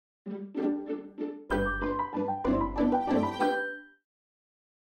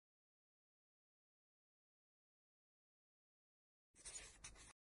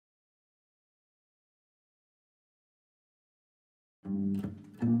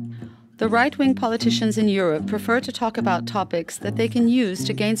The right-wing politicians in Europe prefer to talk about topics that they can use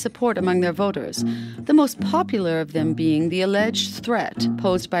to gain support among their voters, the most popular of them being the alleged threat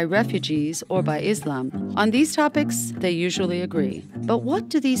posed by refugees or by Islam. On these topics, they usually agree. But what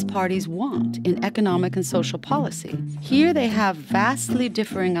do these parties want in economic and social policy? Here they have vastly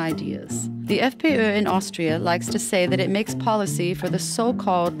differing ideas. The FPÖ in Austria likes to say that it makes policy for the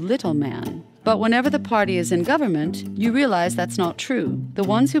so-called little man. But whenever the party is in government, you realize that's not true. The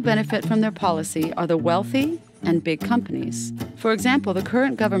ones who benefit from their policy are the wealthy and big companies. For example, the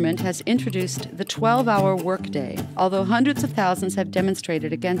current government has introduced the 12-hour workday, although hundreds of thousands have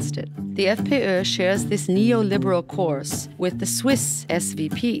demonstrated against it. The FPÖ shares this neoliberal course with the Swiss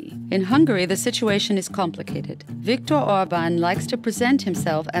SVP. In Hungary, the situation is complicated. Viktor Orbán likes to present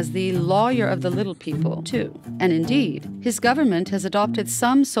himself as the lawyer of the little people, too. And indeed, his government has adopted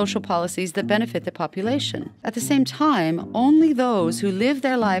some social policies that benefit the population. At the same time, only those who live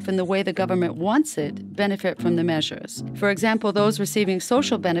their life in the way the government wants it benefit from the measures. For example, those receiving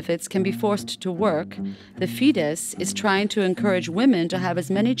social benefits can be forced to work. The Fidesz is trying to encourage women to have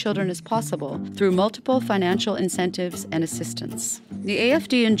as many children as possible through multiple financial incentives and assistance. The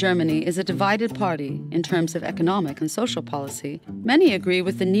AfD in Germany is a divided party in terms of economic and social policy. Many agree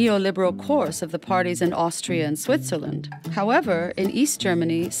with the neoliberal course of the parties in Austria and Switzerland. However, in East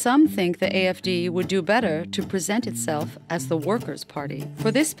Germany, some think the AfD would do better to present itself as the Workers' Party.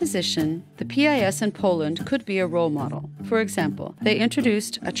 For this position, the PIS in Poland could be a role model. For example, they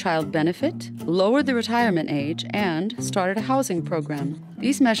introduced a child benefit, lowered the retirement age, and started a housing program.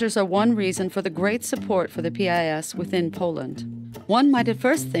 These measures are one reason for the great support for the PIS within Poland. One might at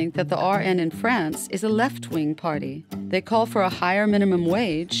first think that the RN in France is a left-wing party. They call for a higher minimum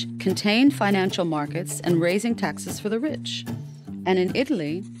wage, contain financial markets, and raising taxes for the rich. And in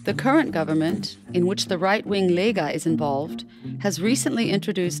Italy, the current government, in which the right-wing Lega is involved, has recently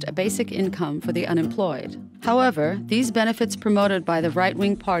introduced a basic income for the unemployed. However, these benefits promoted by the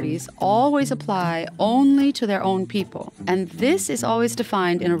right-wing parties always apply only to their own people. And this is always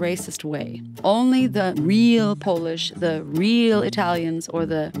defined in a racist way. Only the real Polish, the real Italians, or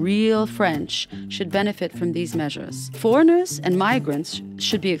the real French should benefit from these measures. Foreigners and migrants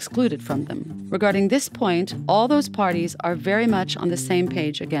should be excluded from them. Regarding this point, all those parties are very much on the same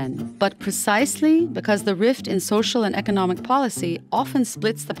page again. But precisely because the rift in social and economic policy often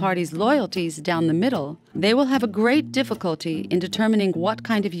splits the parties' loyalties down the middle, they will have a great difficulty in determining what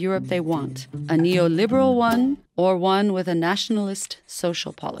kind of Europe they want, a neoliberal one or one with a nationalist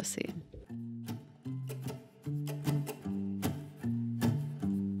social policy.